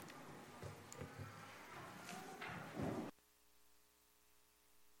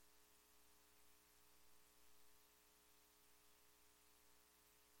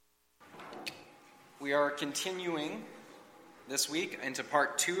We are continuing this week into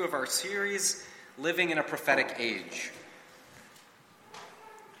part 2 of our series, Living in a Prophetic Age.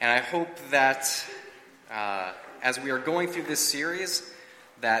 And I hope that as we are going through this series,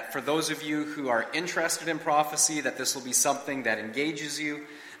 that for those of you who are interested in prophecy, that this will be something that engages you.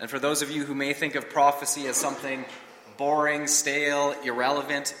 And for those of you who may think of prophecy as something boring, stale,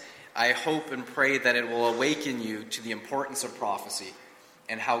 irrelevant, I hope and pray that it will awaken you to the importance of prophecy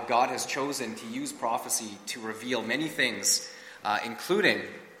and how God has chosen to use prophecy to reveal many things, including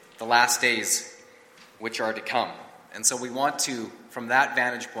the last days which are to come. And so we want to, from that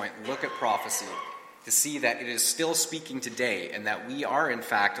vantage point, look at prophecy to see that it is still speaking today and that we are, in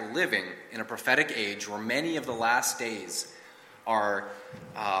fact, living in a prophetic age where many of the last days are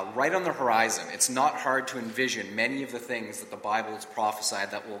right on the horizon. It's not hard to envision many of the things that the Bible has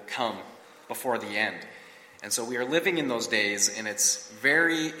prophesied that will come before the end. And so we are living in those days, and it's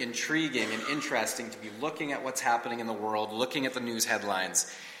very intriguing and interesting to be looking at what's happening in the world, looking at the news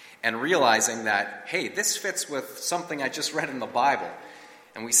headlines, and realizing that, hey, this fits with something I just read in the Bible.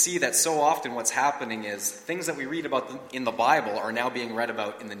 And we see that so often what's happening is things that we read about in the Bible are now being read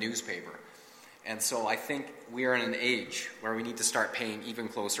about in the newspaper. And so I think we are in an age where we need to start paying even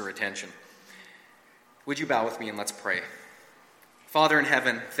closer attention. Would you bow with me and let's pray. Father in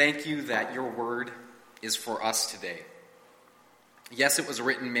heaven, thank you that your word is for us today. Yes, it was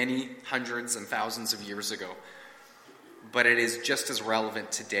written many hundreds and thousands of years ago, but it is just as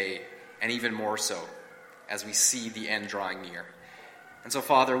relevant today, and even more so, as we see the end drawing near. And so,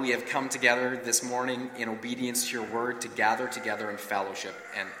 Father, we have come together this morning in obedience to your word to gather together in fellowship,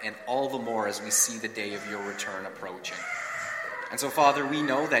 and all the more as we see the day of your return approaching. And so, Father, we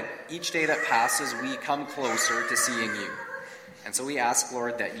know that each day that passes, we come closer to seeing you. And so we ask,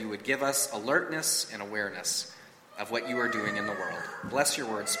 Lord, that you would give us alertness and awareness of what you are doing in the world. Bless your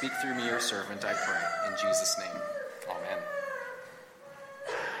word. Speak through me, your servant, I pray. In Jesus' name, amen.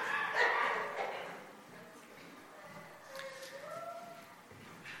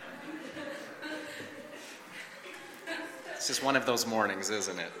 It's just one of those mornings,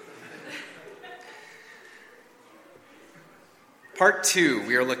 isn't it? Part 2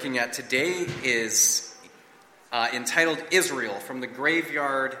 we are looking at today is entitled Israel, From the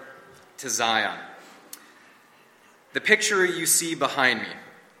Graveyard to Zion. The picture you see behind me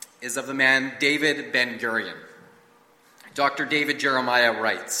is of the man David Ben-Gurion. Dr. David Jeremiah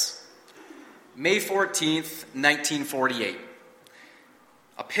writes, May 14th, 1948,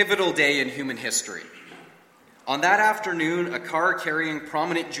 a pivotal day in human history. On that afternoon, a car carrying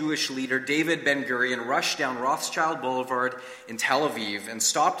prominent Jewish leader David Ben-Gurion rushed down Rothschild Boulevard in Tel Aviv and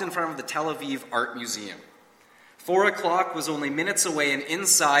stopped in front of the Tel Aviv Art Museum. 4 o'clock was only minutes away, and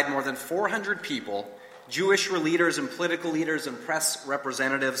inside more than 400 people, Jewish leaders and political leaders and press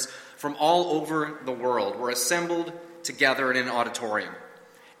representatives from all over the world, were assembled together in an auditorium,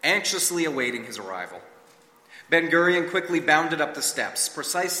 anxiously awaiting his arrival. Ben-Gurion quickly bounded up the steps.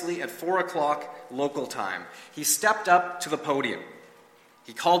 Precisely at 4 o'clock local time, he stepped up to the podium.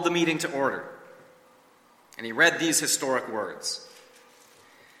 He called the meeting to order, and he read these historic words.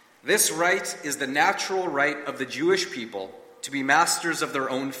 This right is the natural right of the Jewish people to be masters of their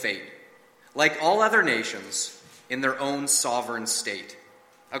own fate, like all other nations, in their own sovereign state.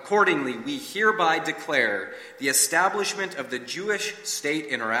 Accordingly, we hereby declare the establishment of the Jewish state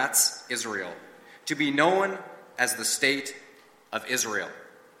in Eretz Israel to be known as the State of Israel.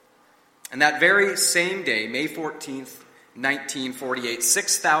 And that very same day, May 14th, 1948,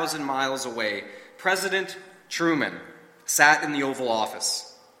 6,000 miles away, President Truman sat in the Oval Office.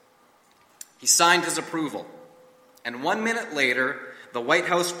 He signed his approval, and 1 minute later, the White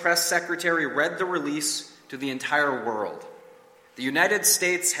House press secretary read the release to the entire world. The United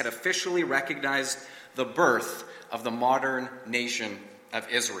States had officially recognized the birth of the modern nation of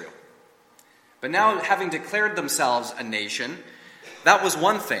Israel. But now, having declared themselves a nation, that was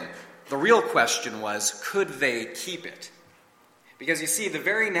one thing. The real question was, could they keep it? Because you see, the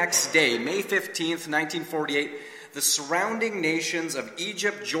very next day, May 15th, 1948, the surrounding nations of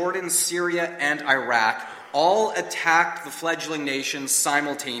Egypt, Jordan, Syria, and Iraq all attacked the fledgling nation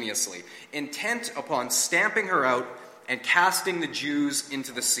simultaneously, intent upon stamping her out and casting the Jews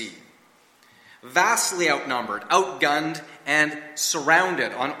into the sea. Vastly outnumbered, outgunned, and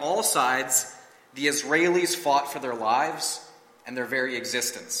surrounded on all sides, the Israelis fought for their lives and their very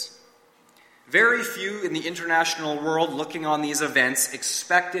existence. Very few in the international world looking on these events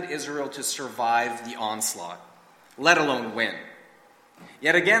expected Israel to survive the onslaught, let alone win.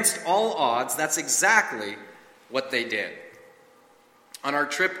 Yet against all odds, that's exactly what they did. On our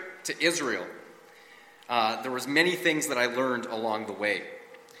trip to Israel, there was many things that I learned along the way.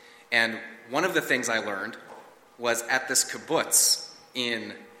 And one of the things I learned was at this kibbutz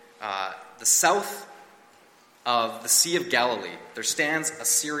in the south of the Sea of Galilee, there stands a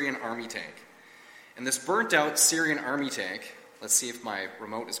Syrian army tank. And this burnt-out Syrian army tank, let's see if my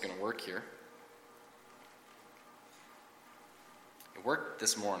remote is going to work here. It worked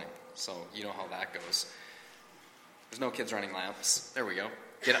this morning, so you know how that goes. There's no kids running lamps. There we go.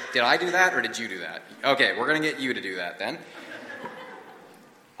 Did I do that, or did you do that? Okay, we're going to get you to do that then.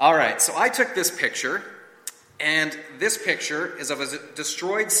 All right, so I took this picture, and this picture is of a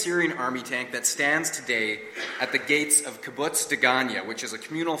destroyed Syrian army tank that stands today at the gates of Kibbutz Degania, which is a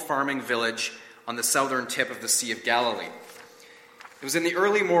communal farming village on the southern tip of the Sea of Galilee. It was in the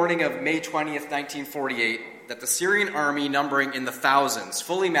early morning of May 20th, 1948, that the Syrian army, numbering in the thousands,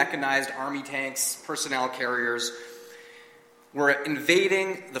 fully mechanized army tanks, personnel carriers, were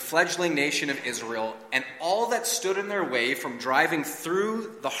invading the fledgling nation of Israel, and all that stood in their way from driving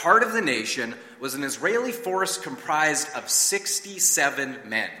through the heart of the nation was an Israeli force comprised of 67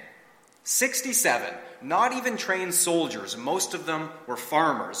 men. 67, not even trained soldiers. Most of them were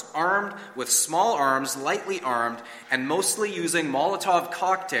farmers, armed with small arms, lightly armed, and mostly using Molotov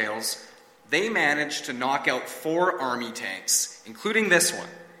cocktails. They managed to knock out 4 army tanks, including this one.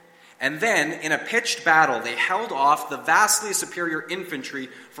 And then, in a pitched battle, they held off the vastly superior infantry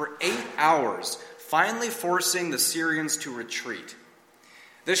for 8 hours, finally forcing the Syrians to retreat.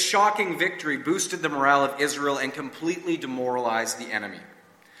 This shocking victory boosted the morale of Israel and completely demoralized the enemy.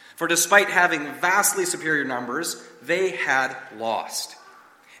 For despite having vastly superior numbers, they had lost.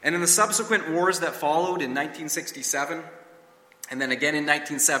 And in the subsequent wars that followed in 1967, and then again in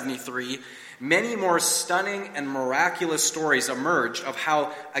 1973, many more stunning and miraculous stories emerged of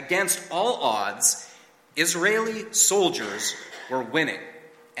how, against all odds, Israeli soldiers were winning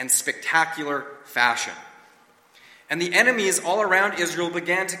in spectacular fashion. And the enemies all around Israel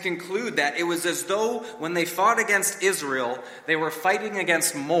began to conclude that it was as though when they fought against Israel, they were fighting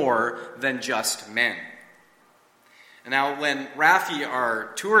against more than just men. And now when Rafi,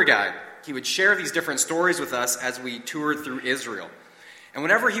 our tour guide, he would share these different stories with us as we toured through Israel. And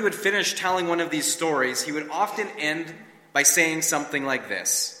whenever he would finish telling one of these stories, he would often end by saying something like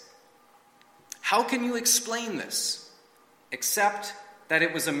this: "How can you explain this, except that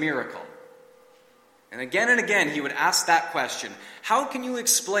it was a miracle?" And again, he would ask that question: how can you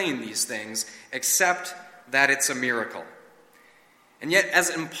explain these things, except that it's a miracle? And yet, as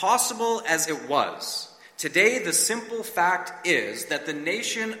impossible as it was, today the simple fact is that the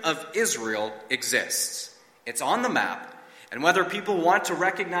nation of Israel exists. It's on the map. And whether people want to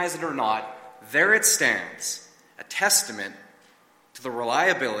recognize it or not, there it stands, a testament to the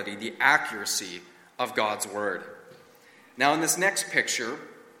reliability, the accuracy of God's word. Now, in this next picture,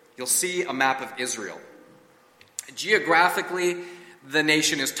 you'll see a map of Israel. Geographically, the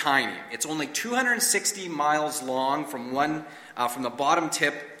nation is tiny. It's only 260 miles long from the bottom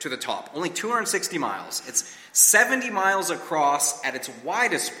tip to the top. Only 260 miles. It's 70 miles across at its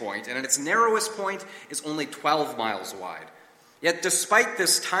widest point, and at its narrowest point is only 12 miles wide. Yet despite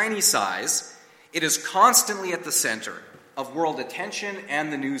this tiny size, it is constantly at the center of world attention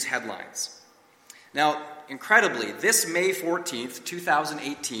and the news headlines. Now, incredibly, this May 14th,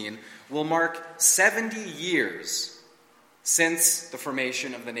 2018, will mark 70 years since the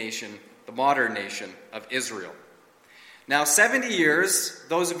formation of the nation, the modern nation of Israel. Now, 70 years,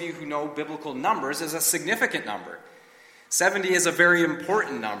 those of you who know biblical numbers, is a significant number. 70 is a very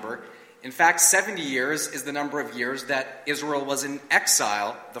important number. In fact, 70 years is the number of years that Israel was in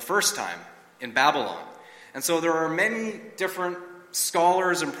exile the first time in Babylon. And so there are many different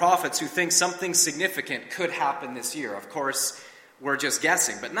scholars and prophets who think something significant could happen this year. Of course, we're just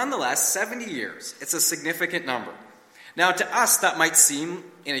guessing. But nonetheless, 70 years, it's a significant number. Now, to us, that might seem,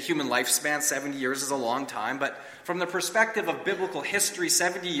 in a human lifespan, 70 years is a long time. But from the perspective of biblical history,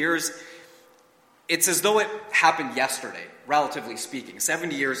 70 years, it's as though it happened yesterday, relatively speaking.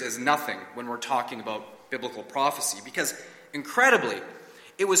 70 years is nothing when we're talking about biblical prophecy, because, incredibly,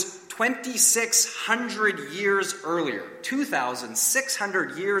 it was 2,600 years earlier,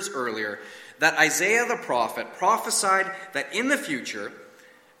 2,600 years earlier, that Isaiah the prophet prophesied that in the future,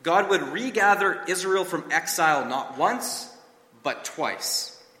 God would regather Israel from exile not once, but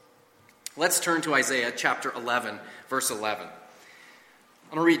twice. Let's turn to Isaiah chapter 11, verse 11.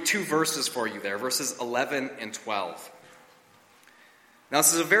 I'm going to read 2 verses for you there, verses 11 and 12. Now,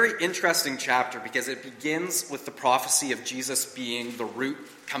 this is a very interesting chapter because it begins with the prophecy of Jesus being the root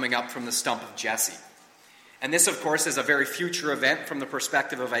coming up from the stump of Jesse. And this, of course, is a very future event from the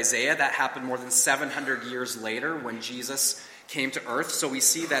perspective of Isaiah. That happened more than 700 years later when Jesus came to earth. So we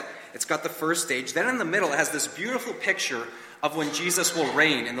see that it's got the first stage. Then in the middle, it has this beautiful picture of when Jesus will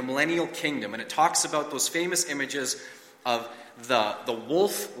reign in the millennial kingdom. And it talks about those famous images of the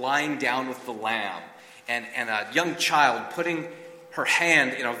wolf lying down with the lamb and a young child putting her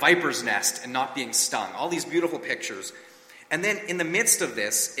hand in a viper's nest and not being stung. All these beautiful pictures. And then in the midst of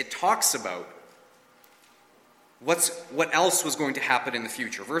this, it talks about what else was going to happen in the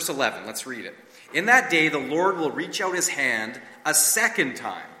future. Verse 11, let's read it. In that day, the Lord will reach out his hand a second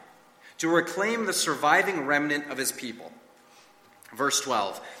time to reclaim the surviving remnant of his people. Verse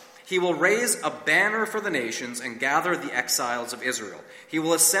 12, he will raise a banner for the nations and gather the exiles of Israel. He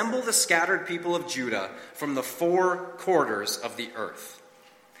will assemble the scattered people of Judah from the four quarters of the earth.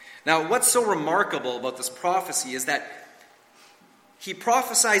 Now, what's so remarkable about this prophecy is that he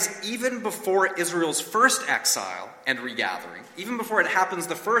prophesies even before Israel's first exile and regathering. Even before it happens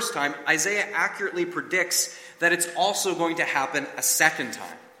the first time, Isaiah accurately predicts that it's also going to happen a second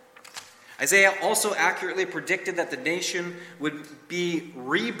time. Isaiah also accurately predicted that the nation would be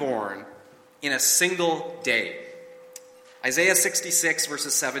reborn in a single day. Isaiah 66,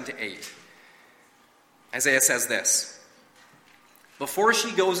 verses 7 to 8. Isaiah says this, before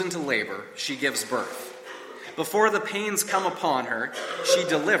she goes into labor, she gives birth. Before the pains come upon her, she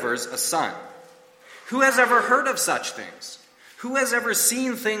delivers a son. Who has ever heard of such things? Who has ever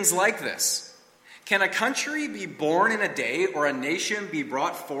seen things like this? Can a country be born in a day or a nation be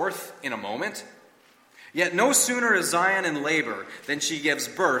brought forth in a moment? Yet no sooner is Zion in labor than she gives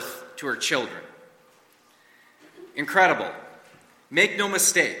birth to her children. Incredible. Make no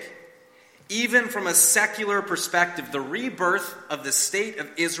mistake. Even from a secular perspective, the rebirth of the state of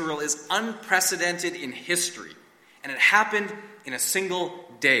Israel is unprecedented in history. And it happened in a single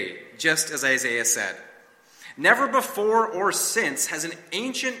day, just as Isaiah said. Never before or since has an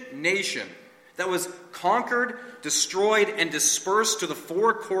ancient nation that was conquered, destroyed, and dispersed to the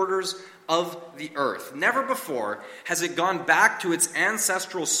four quarters of the earth. Never before has it gone back to its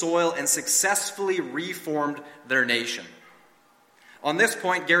ancestral soil and successfully reformed their nation. On this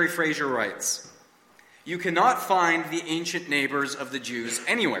point, Gary Fraser writes, you cannot find the ancient neighbors of the Jews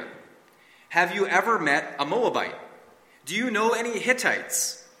anywhere. Have you ever met a Moabite? Do you know any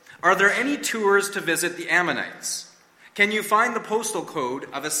Hittites? Are there any tours to visit the Ammonites? Can you find the postal code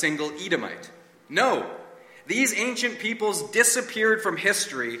of a single Edomite? No. These ancient peoples disappeared from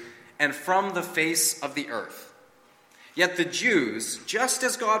history and from the face of the earth. Yet the Jews, just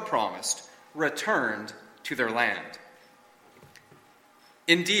as God promised, returned to their land.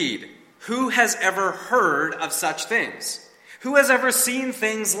 Indeed, who has ever heard of such things? Who has ever seen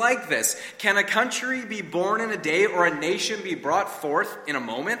things like this? Can a country be born in a day or a nation be brought forth in a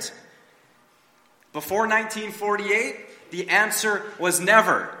moment? Before 1948, the answer was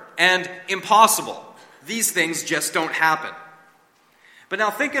never and impossible. These things just don't happen. But now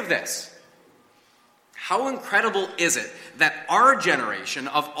think of this. How incredible is it that our generation,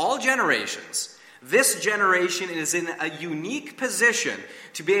 of all generations, this generation is in a unique position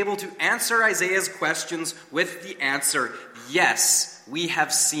to be able to answer Isaiah's questions with the answer, yes, we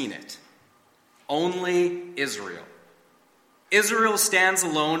have seen it. Only Israel. Israel stands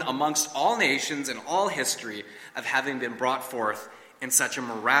alone amongst all nations in all history of having been brought forth in such a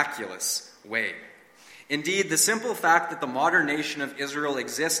miraculous way. Indeed, the simple fact that the modern nation of Israel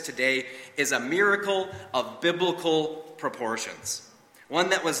exists today is a miracle of biblical proportions.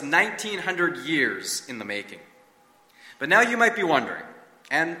 One that was 1900 years in the making. But now you might be wondering,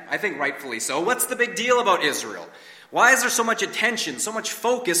 and I think rightfully so, what's the big deal about Israel? Why is there so much attention, so much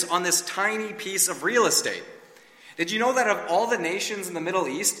focus on this tiny piece of real estate? Did you know that of all the nations in the Middle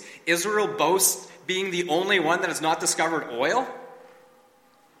East, Israel boasts being the only one that has not discovered oil?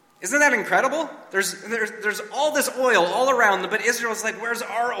 Isn't that incredible? There's all this oil all around them, but Israel's like, where's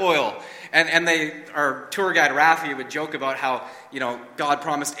our oil? And our tour guide Rafi would joke about how, God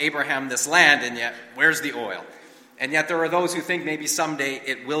promised Abraham this land, and yet, where's the oil? And yet there are those who think maybe someday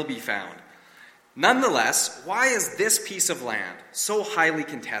it will be found. Nonetheless, why is this piece of land so highly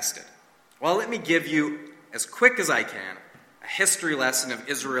contested? Well, let me give you, as quick as I can, a history lesson of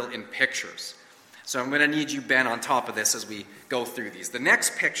Israel in pictures. So I'm going to need you, Ben, on top of this as we go through these. The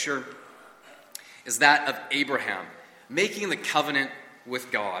next picture is that of Abraham making the covenant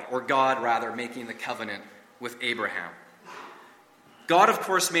with God, or God, rather, making the covenant with Abraham. God, of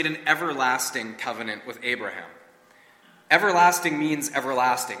course, made an everlasting covenant with Abraham. Everlasting means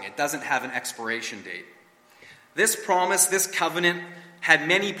everlasting. It doesn't have an expiration date. This promise, this covenant, had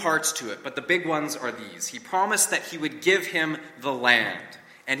many parts to it, but the big ones are these. He promised that he would give him the land,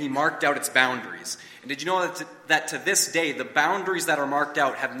 and he marked out its boundaries. And did you know that to this day, the boundaries that are marked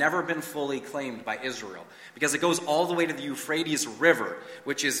out have never been fully claimed by Israel? Because it goes all the way to the Euphrates River,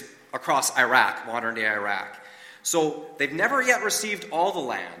 which is across Iraq, modern-day Iraq. So they've never yet received all the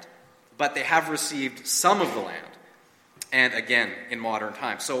land, but they have received some of the land. And again, in modern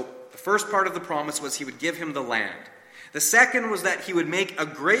times. So the first part of the promise was he would give him the land. The second was that he would make a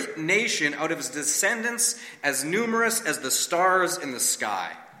great nation out of his descendants as numerous as the stars in the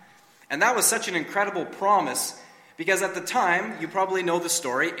sky. And that was such an incredible promise because at the time, you probably know the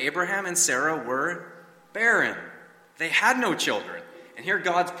story, Abraham and Sarah were barren. They had no children. And here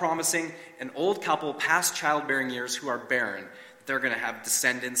God's promising an old couple past childbearing years who are barren, that they're going to have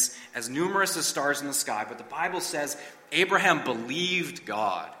descendants as numerous as stars in the sky. But the Bible says Abraham believed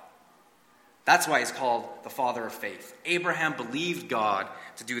God. That's why he's called the father of faith. Abraham believed God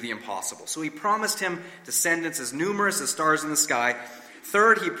to do the impossible. So he promised him descendants as numerous as stars in the sky.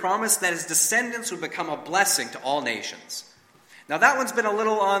 Third, he promised that his descendants would become a blessing to all nations. Now that one's been a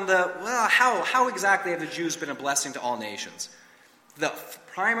little on the, well, how exactly have the Jews been a blessing to all nations? The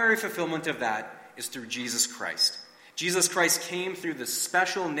primary fulfillment of that is through Jesus Christ. Jesus Christ came through the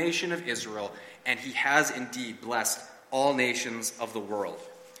special nation of Israel, and he has indeed blessed all nations of the world.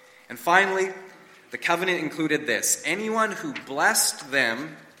 And finally, the covenant included this. Anyone who blessed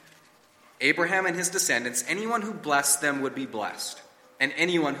them, Abraham and his descendants, anyone who blessed them would be blessed. And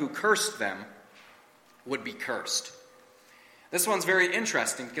anyone who cursed them would be cursed. This one's very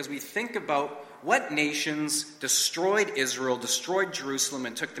interesting because we think about what nations destroyed Israel, destroyed Jerusalem,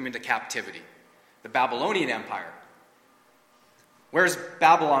 and took them into captivity. The Babylonian Empire. Where's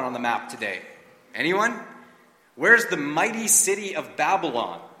Babylon on the map today? Anyone? Where's the mighty city of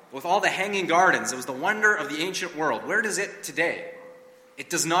Babylon with all the hanging gardens? It was the wonder of the ancient world. Where is it today? It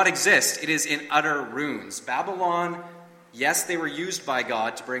does not exist. It is in utter ruins. Babylon, yes, they were used by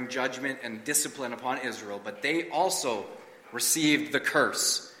God to bring judgment and discipline upon Israel, but they also received the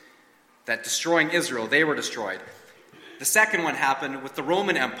curse that destroying Israel, they were destroyed. The second one happened with the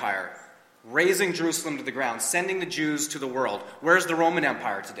Roman Empire, razing Jerusalem to the ground, sending the Jews to the world. Where's the Roman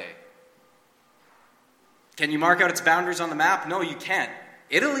Empire today? Can you mark out its boundaries on the map? No, you can't.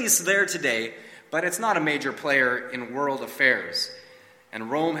 Italy's there today, but it's not a major player in world affairs.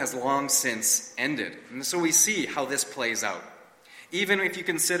 And Rome has long since ended. And so we see how this plays out. Even if you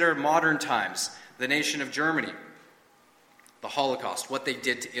consider modern times, the nation of Germany, the Holocaust, what they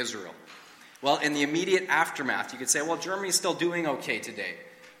did to Israel. Well, in the immediate aftermath, you could say, well, Germany's still doing okay today.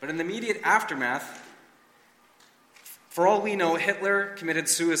 But in the immediate aftermath, for all we know, Hitler committed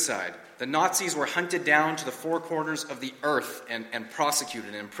suicide. The Nazis were hunted down to the four corners of the earth and prosecuted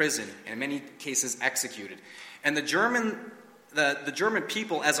and imprisoned, and in many cases executed. And the German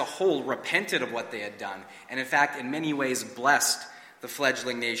people as a whole repented of what they had done, and in fact, in many ways, blessed the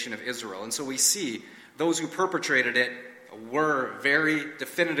fledgling nation of Israel. And so we see those who perpetrated it were very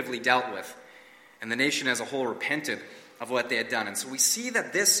definitively dealt with, and the nation as a whole repented of what they had done. And so we see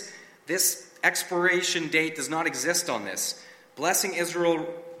that this expiration date does not exist on this. Blessing Israel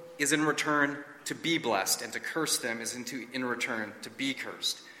is in return to be blessed, and to curse them is in return to be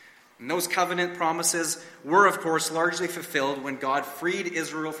cursed. And those covenant promises were, of course, largely fulfilled when God freed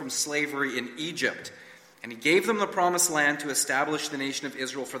Israel from slavery in Egypt, and he gave them the promised land to establish the nation of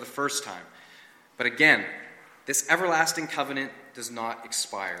Israel for the first time. But again, this everlasting covenant does not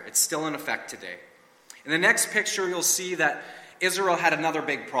expire. It's still in effect today. In the next picture, you'll see that Israel had another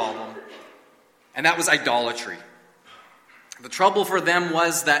big problem, and that was idolatry. The trouble for them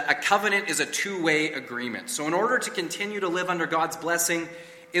was that a covenant is a two-way agreement. So in order to continue to live under God's blessing,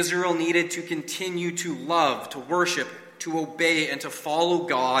 Israel needed to continue to love, to worship, to obey, and to follow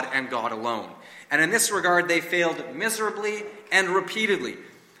God and God alone. And in this regard, they failed miserably and repeatedly.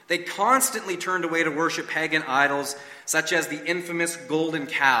 They constantly turned away to worship pagan idols, such as the infamous golden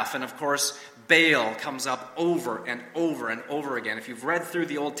calf. And of course, Baal comes up over and over and over again. If you've read through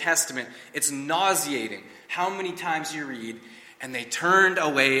the Old Testament, it's nauseating how many times you read, and they turned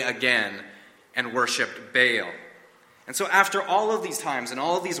away again and worshipped Baal. And so after all of these times and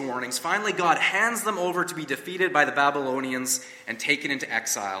all of these warnings, finally God hands them over to be defeated by the Babylonians and taken into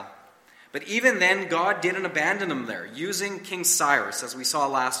exile. But even then, God didn't abandon them there, using King Cyrus, as we saw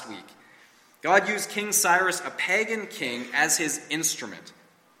last week. God used King Cyrus, a pagan king, as his instrument.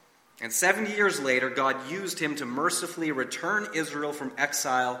 And 70 years later, God used him to mercifully return Israel from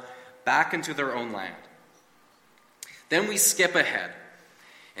exile back into their own land. Then we skip ahead.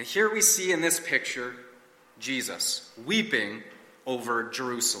 And here we see in this picture Jesus weeping over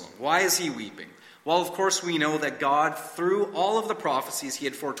Jerusalem. Why is he weeping? Well, of course, we know that God, through all of the prophecies he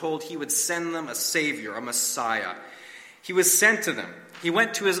had foretold, he would send them a Savior, a Messiah. He was sent to them. He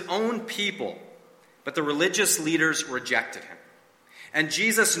went to his own people, but the religious leaders rejected him. And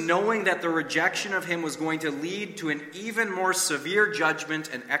Jesus, knowing that the rejection of him was going to lead to an even more severe judgment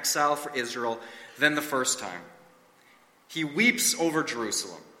and exile for Israel than the first time, He weeps over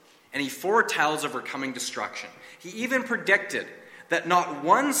Jerusalem, and he foretells of her coming destruction. He even predicted that not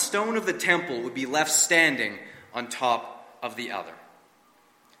one stone of the temple would be left standing on top of the other.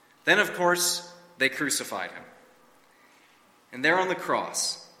 Then, of course, they crucified him. And there on the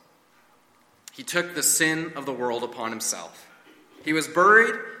cross, he took the sin of the world upon himself. He was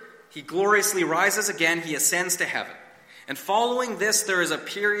buried. He gloriously rises again. He ascends to heaven. And following this, there is a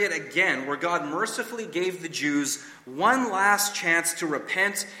period again where God mercifully gave the Jews one last chance to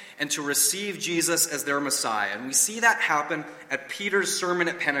repent and to receive Jesus as their Messiah. And we see that happen at Peter's sermon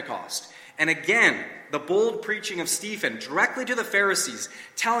at Pentecost. And again, the bold preaching of Stephen directly to the Pharisees,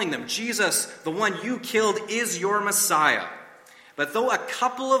 telling them, Jesus, the one you killed, is your Messiah. But though a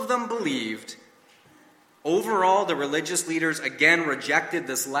couple of them believed, overall the religious leaders again rejected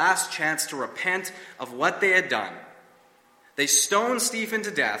this last chance to repent of what they had done. They stone Stephen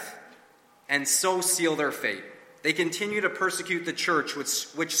to death and so seal their fate. They continue to persecute the church,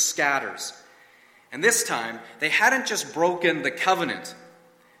 which scatters. And this time, they hadn't just broken the covenant.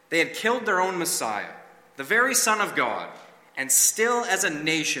 They had killed their own Messiah, the very Son of God, and still as a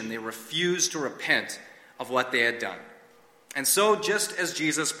nation they refused to repent of what they had done. And so, just as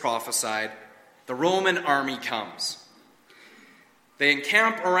Jesus prophesied, the Roman army comes. They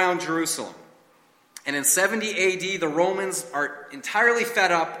encamp around Jerusalem. And in 70 AD, the Romans are entirely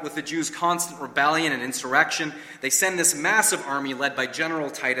fed up with the Jews' constant rebellion and insurrection. They send this massive army led by General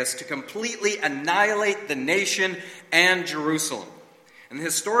Titus to completely annihilate the nation and Jerusalem. And the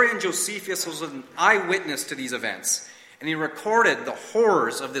historian Josephus was an eyewitness to these events. And he recorded the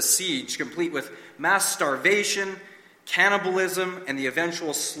horrors of the siege, complete with mass starvation, cannibalism, and the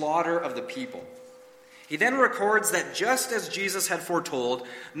eventual slaughter of the people. He then records that just as Jesus had foretold,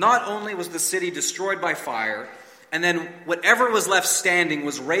 not only was the city destroyed by fire, and then whatever was left standing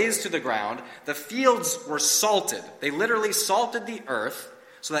was razed to the ground, the fields were salted. They literally salted the earth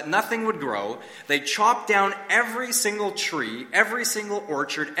so that nothing would grow. They chopped down every single tree, every single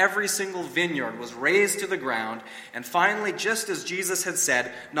orchard, every single vineyard was razed to the ground. And finally, just as Jesus had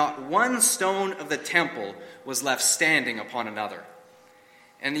said, not one stone of the temple was left standing upon another.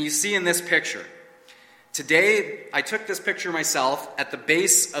 And you see in this picture, today, I took this picture myself at the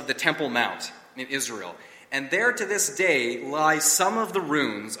base of the Temple Mount in Israel. And there to this day lie some of the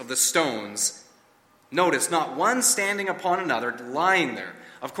ruins of the stones. Notice, not one standing upon another, lying there.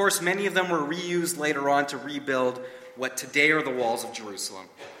 Of course, many of them were reused later on to rebuild what today are the walls of Jerusalem.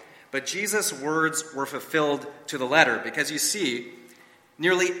 But Jesus' words were fulfilled to the letter, because you see,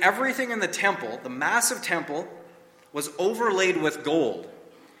 nearly everything in the temple, the massive temple, was overlaid with gold.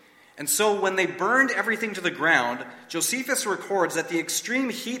 And so when they burned everything to the ground, Josephus records that the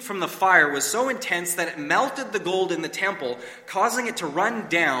extreme heat from the fire was so intense that it melted the gold in the temple, causing it to run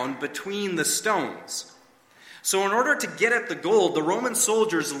down between the stones. So in order to get at the gold, the Roman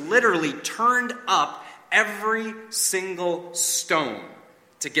soldiers literally turned up every single stone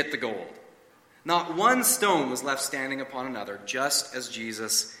to get the gold. Not one stone was left standing upon another, just as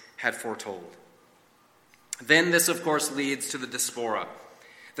Jesus had foretold. Then this, of course, leads to the diaspora.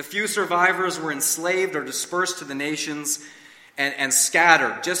 The few survivors were enslaved or dispersed to the nations and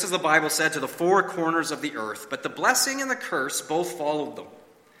scattered, just as the Bible said, to the four corners of the earth. But the blessing and the curse both followed them.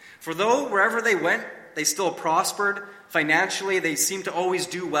 For though wherever they went, they still prospered financially, they seemed to always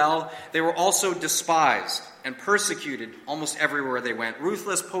do well, they were also despised and persecuted almost everywhere they went.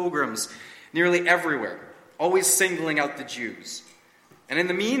 Ruthless pogroms nearly everywhere, always singling out the Jews. And in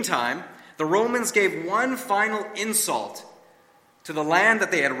the meantime, the Romans gave one final insult to the land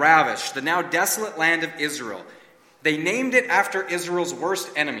that they had ravished, the now desolate land of Israel. They named it after Israel's worst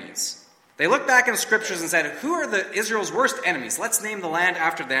enemies. They looked back in scriptures and said, who are Israel's worst enemies? Let's name the land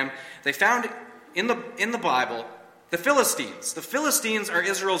after them. They found in the Bible the Philistines. The Philistines are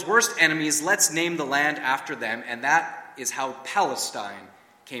Israel's worst enemies. Let's name the land after them. And that is how Palestine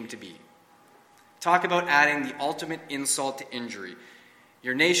came to be. Talk about adding the ultimate insult to injury.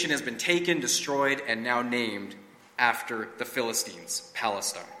 Your nation has been taken, destroyed, and now named after the Philistines,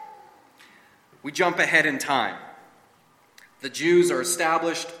 Palestine. We jump ahead in time. The Jews are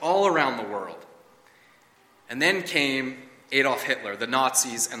established all around the world. And then came Adolf Hitler, the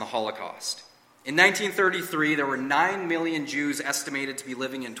Nazis, and the Holocaust. In 1933, there were 9 million Jews estimated to be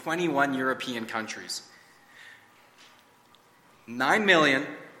living in 21 European countries. 9 million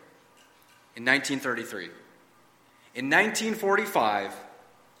in 1933. In 1945,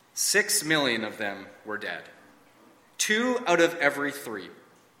 6 million of them were dead. 2 out of every 3.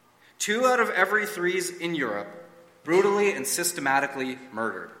 2 out of every 3s in Europe brutally and systematically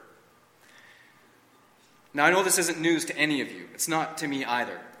murdered. Now, I know this isn't news to any of you. It's not to me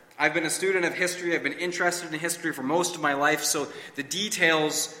either. I've been a student of history. I've been interested in history for most of my life, so the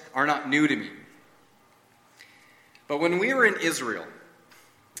details are not new to me. But when we were in Israel,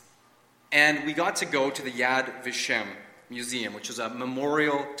 and we got to go to the Yad Vashem Museum, which is a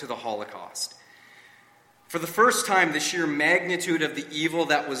memorial to the Holocaust, for the first time, the sheer magnitude of the evil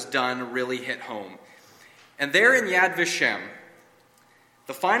that was done really hit home. And there in Yad Vashem,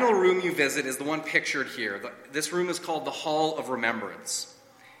 the final room you visit is the one pictured here. This room is called the Hall of Remembrance.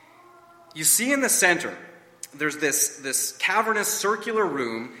 You see in the center, there's this cavernous circular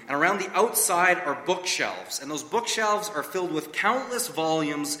room, and around the outside are bookshelves. And those bookshelves are filled with countless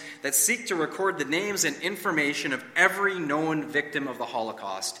volumes that seek to record the names and information of every known victim of the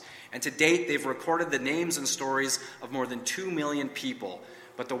Holocaust. And to date, they've recorded the names and stories of more than 2 million people,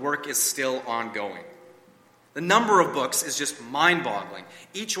 but the work is still ongoing. The number of books is just mind-boggling.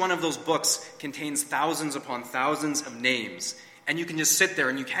 Each one of those books contains thousands upon thousands of names, and you can just sit there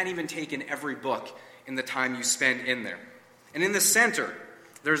and you can't even take in every book in the time you spend in there. And in the center,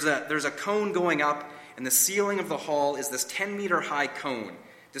 there's a cone going up, and the ceiling of the hall is this 10-meter-high cone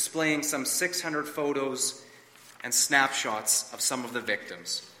displaying some 600 photos and snapshots of some of the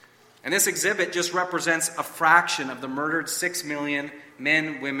victims. And this exhibit just represents a fraction of the murdered 6 million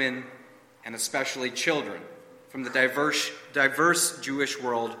men, women, and especially children from the diverse Jewish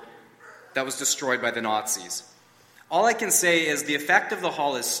world that was destroyed by the Nazis. All I can say is the effect of the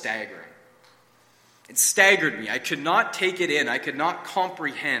hall is staggering. It staggered me. I could not take it in. I could not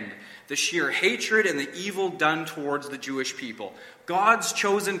comprehend the sheer hatred and the evil done towards the Jewish people, God's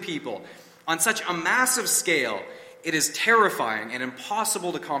chosen people, on such a massive scale. It is terrifying and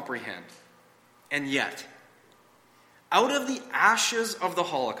impossible to comprehend. And yet, out of the ashes of the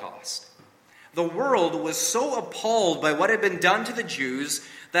Holocaust, the world was so appalled by what had been done to the Jews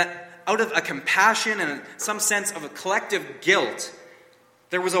that out of a compassion and some sense of a collective guilt,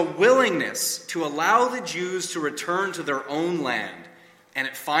 there was a willingness to allow the Jews to return to their own land, and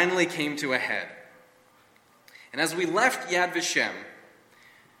it finally came to a head. And as we left Yad Vashem,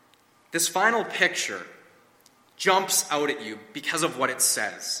 this final picture jumps out at you because of what it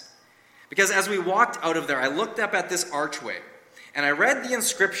says. Because as we walked out of there, I looked up at this archway, and I read the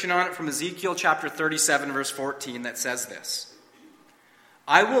inscription on it from Ezekiel chapter 37, verse 14, that says this: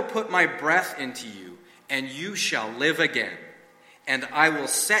 "I will put my breath into you, and you shall live again, and I will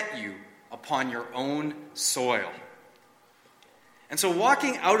set you upon your own soil." And so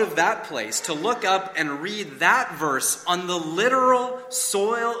walking out of that place to look up and read that verse on the literal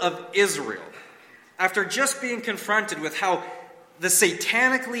soil of Israel, after just being confronted with how the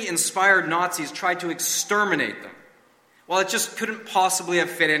satanically inspired Nazis tried to exterminate them, well, it just couldn't possibly have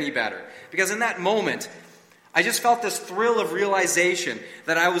fit any better. Because in that moment, I just felt this thrill of realization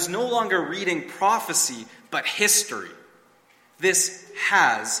that I was no longer reading prophecy, but history. This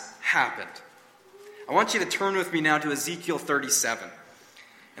has happened. I want you to turn with me now to Ezekiel 37.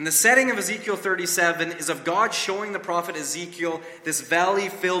 And the setting of Ezekiel 37 is of God showing the prophet Ezekiel this valley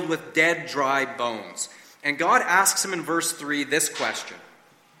filled with dead, dry bones. And God asks him in verse 3 this question: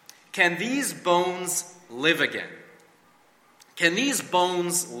 "Can these bones live again? Can these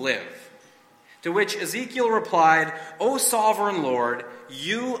bones live?" To which Ezekiel replied, "O sovereign Lord,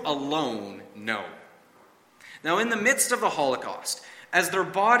 you alone know." Now, in the midst of the Holocaust, as their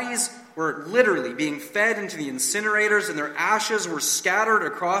bodies were literally being fed into the incinerators and their ashes were scattered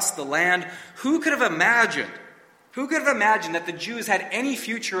across the land, who could have imagined that the Jews had any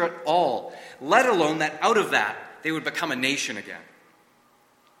future at all, let alone that out of that they would become a nation again?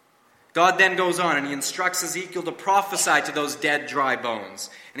 God then goes on and he instructs Ezekiel to prophesy to those dead, dry bones.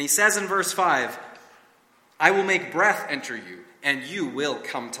 And he says in verse 5, "I will make breath enter you, and you will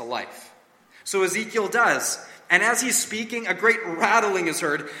come to life." So Ezekiel does. And as he's speaking, a great rattling is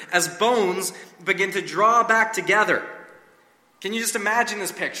heard as bones begin to draw back together. Can you just imagine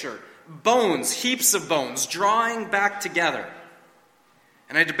this picture? Bones, heaps of bones, drawing back together.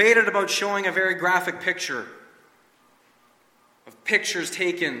 And I debated about showing a very graphic picture of pictures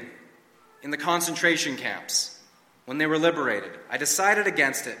taken in the concentration camps when they were liberated. I decided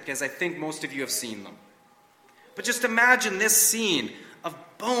against it because I think most of you have seen them. But just imagine this scene of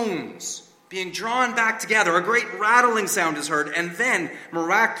bones being drawn back together. A great rattling sound is heard, and then,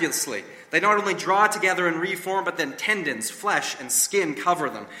 miraculously, they not only draw together and reform, but then tendons, flesh, and skin cover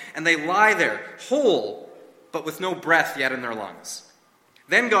them. And they lie there, whole, but with no breath yet in their lungs.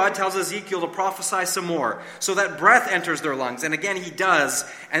 Then God tells Ezekiel to prophesy some more, so that breath enters their lungs. And again he does.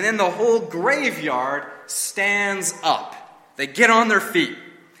 And then the whole graveyard stands up. They get on their feet.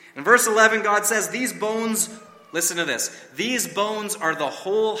 In verse 11, God says, "These bones," listen to this, "these bones are the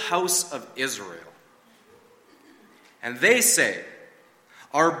whole house of Israel. And they say,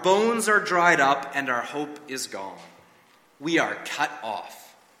 Our bones are dried up and our hope is gone. We are cut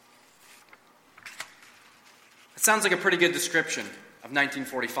off. It sounds like a pretty good description of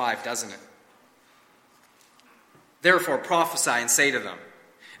 1945, doesn't it? Therefore, prophesy and say to them,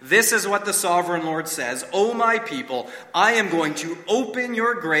 this is what the sovereign Lord says, O my people, I am going to open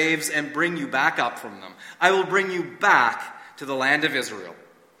your graves and bring you back up from them. I will bring you back to the land of Israel.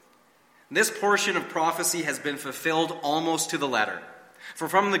 This portion of prophecy has been fulfilled almost to the letter. For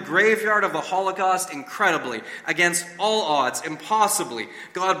from the graveyard of the Holocaust, incredibly, against all odds, impossibly,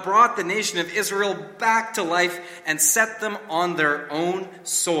 God brought the nation of Israel back to life and set them on their own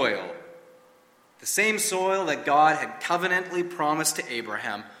soil. The same soil that God had covenantally promised to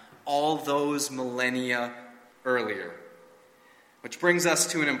Abraham all those millennia earlier. Which brings us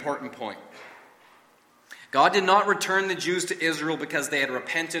to an important point. God did not return the Jews to Israel because they had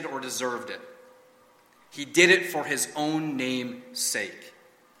repented or deserved it. He did it for his own name's sake.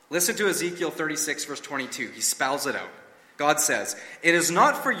 Listen to Ezekiel 36, verse 22. He spells it out. God says, it is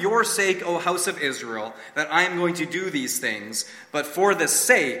not for your sake, O house of Israel, that I am going to do these things, but for the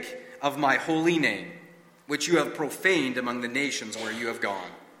sake of my holy name, which you have profaned among the nations where you have gone.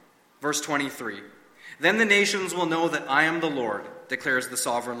 Verse 23. Then the nations will know that I am the Lord, declares the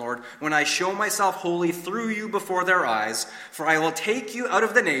sovereign Lord, when I show myself holy through you before their eyes. For I will take you out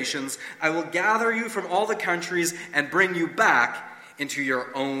of the nations, I will gather you from all the countries, and bring you back into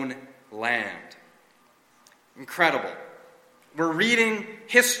your own land. Incredible. We're reading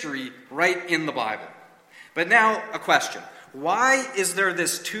history right in the Bible. But now, a question. Why is there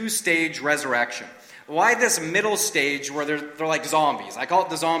this two-stage resurrection? Why this middle stage where they're like zombies? I call it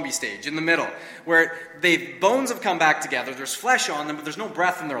the zombie stage, in the middle, where bones have come back together, there's flesh on them, but there's no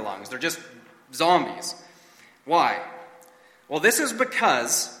breath in their lungs. They're just zombies. Why? Well, this is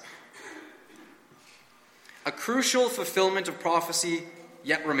because a crucial fulfillment of prophecy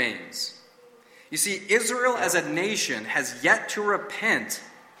yet remains. You see, Israel as a nation has yet to repent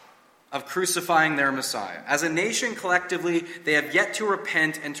of crucifying their Messiah. As a nation collectively, they have yet to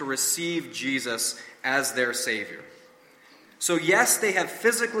repent and to receive Jesus as their Savior. So yes, they have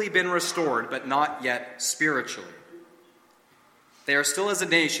physically been restored, but not yet spiritually. They are still as a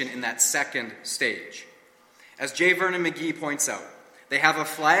nation in that second stage. As J. Vernon McGee points out, they have a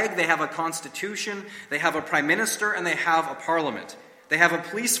flag, they have a constitution, they have a prime minister, and they have a parliament. They have a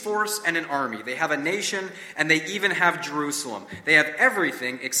police force and an army. They have a nation, and they even have Jerusalem. They have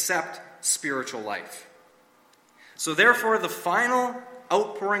everything except spiritual life. So therefore, the final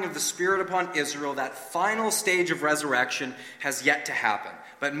outpouring of the Spirit upon Israel, that final stage of resurrection, has yet to happen.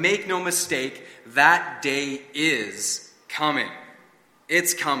 But make no mistake, that day is coming.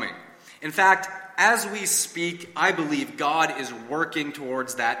 It's coming. In fact, as we speak, I believe God is working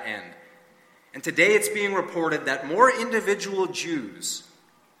towards that end. And today it's being reported that more individual Jews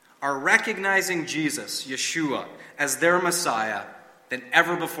are recognizing Jesus, Yeshua, as their Messiah than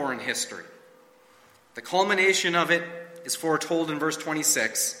ever before in history. The culmination of it is foretold in verse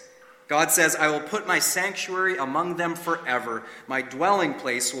 26. God says, I will put my sanctuary among them forever. My dwelling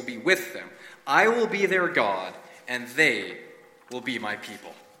place will be with them. I will be their God, and they will be my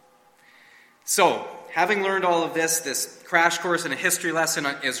people. So, having learned all of this crash course and a history lesson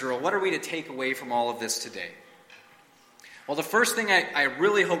on Israel, what are we to take away from all of this today? Well, the first thing I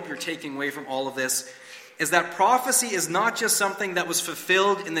really hope you're taking away from all of this is that prophecy is not just something that was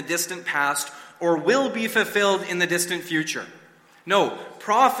fulfilled in the distant past or will be fulfilled in the distant future. No,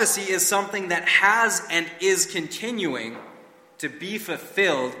 prophecy is something that has and is continuing to be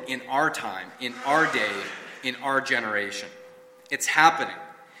fulfilled in our time, in our day, in our generation. It's happening.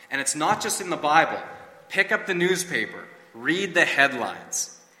 And it's not just in the Bible. Pick up the newspaper. Read the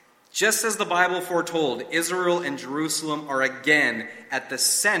headlines. Just as the Bible foretold, Israel and Jerusalem are again at the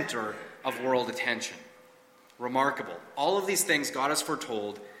center of world attention. Remarkable. All of these things God has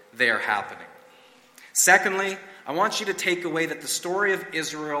foretold, they are happening. Secondly, I want you to take away that the story of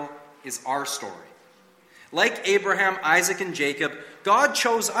Israel is our story. Like Abraham, Isaac, and Jacob, God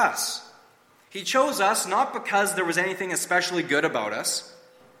chose us. He chose us not because there was anything especially good about us,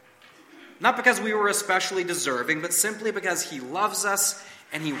 not because we were especially deserving, but simply because he loves us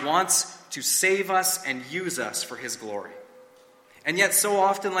and he wants to save us and use us for his glory. And yet so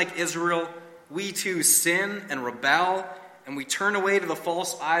often, like Israel, we too sin and rebel, and we turn away to the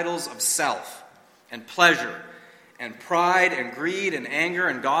false idols of self and pleasure and pride and greed and anger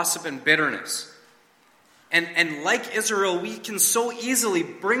and gossip and bitterness. And like Israel, we can so easily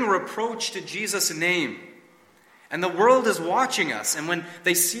bring reproach to Jesus' name. And the world is watching us, and when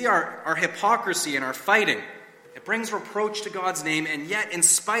they see our hypocrisy and our fighting, it brings reproach to God's name, and yet in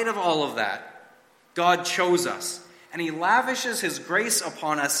spite of all of that, God chose us, and he lavishes his grace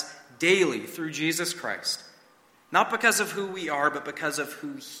upon us daily through Jesus Christ. Not because of who we are, but because of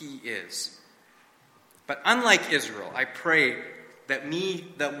who he is. But unlike Israel, I pray that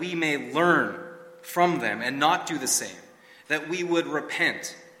we may learn from them and not do the same, that we would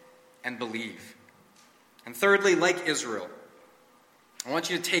repent and believe. And thirdly, like Israel, I want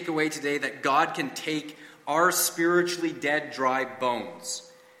you to take away today that God can take our spiritually dead, dry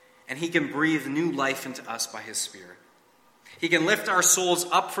bones, and he can breathe new life into us by his Spirit. He can lift our souls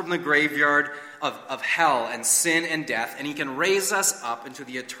up from the graveyard of hell and sin and death, and he can raise us up into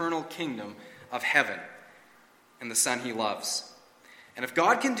the eternal kingdom of heaven and the Son he loves. And if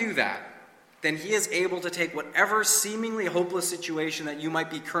God can do that, then he is able to take whatever seemingly hopeless situation that you might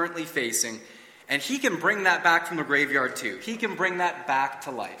be currently facing, and he can bring that back from the graveyard too. He can bring that back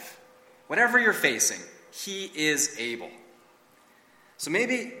to life. Whatever you're facing, he is able. So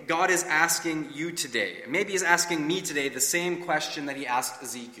maybe God is asking you today, and maybe he's asking me today, the same question that he asked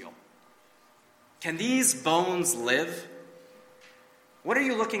Ezekiel. Can these bones live? What are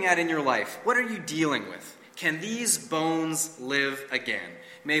you looking at in your life? What are you dealing with? Can these bones live again?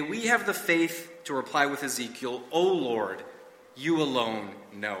 May we have the faith to reply with Ezekiel, O Lord, you alone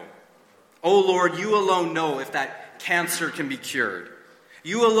know. O Lord, you alone know if that cancer can be cured.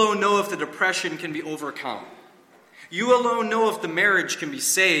 You alone know if the depression can be overcome. You alone know if the marriage can be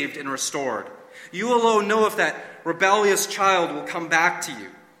saved and restored. You alone know if that rebellious child will come back to you.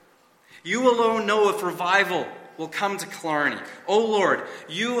 You alone know if revival will come to Killarney. O Lord,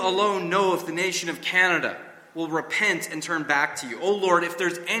 you alone know if the nation of Canada will repent and turn back to you. O Lord, if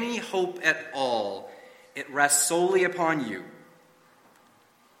there's any hope at all, it rests solely upon you.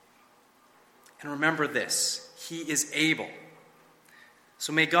 And remember this, he is able.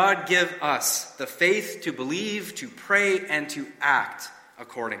 So may God give us the faith to believe, to pray, and to act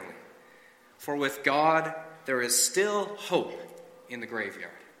accordingly. For with God, there is still hope in the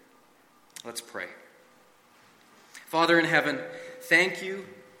graveyard. Let's pray. Father in heaven, thank you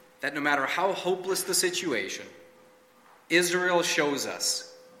that no matter how hopeless the situation, Israel shows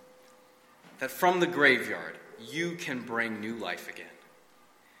us that from the graveyard, you can bring new life again.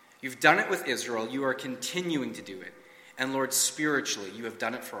 You've done it with Israel. You are continuing to do it. And Lord, spiritually, you have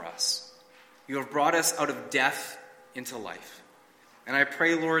done it for us. You have brought us out of death into life. And I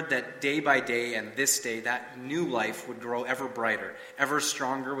pray, Lord, that day by day and this day, that new life would grow ever brighter, ever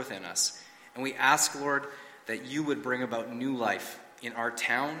stronger within us. And we ask, Lord, that you would bring about new life in our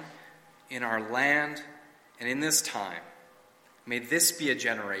town, in our land, and in this time. May this be a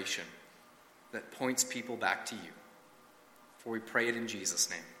generation that points people back to you. For we pray it in Jesus'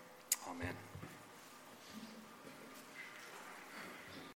 name. Amen.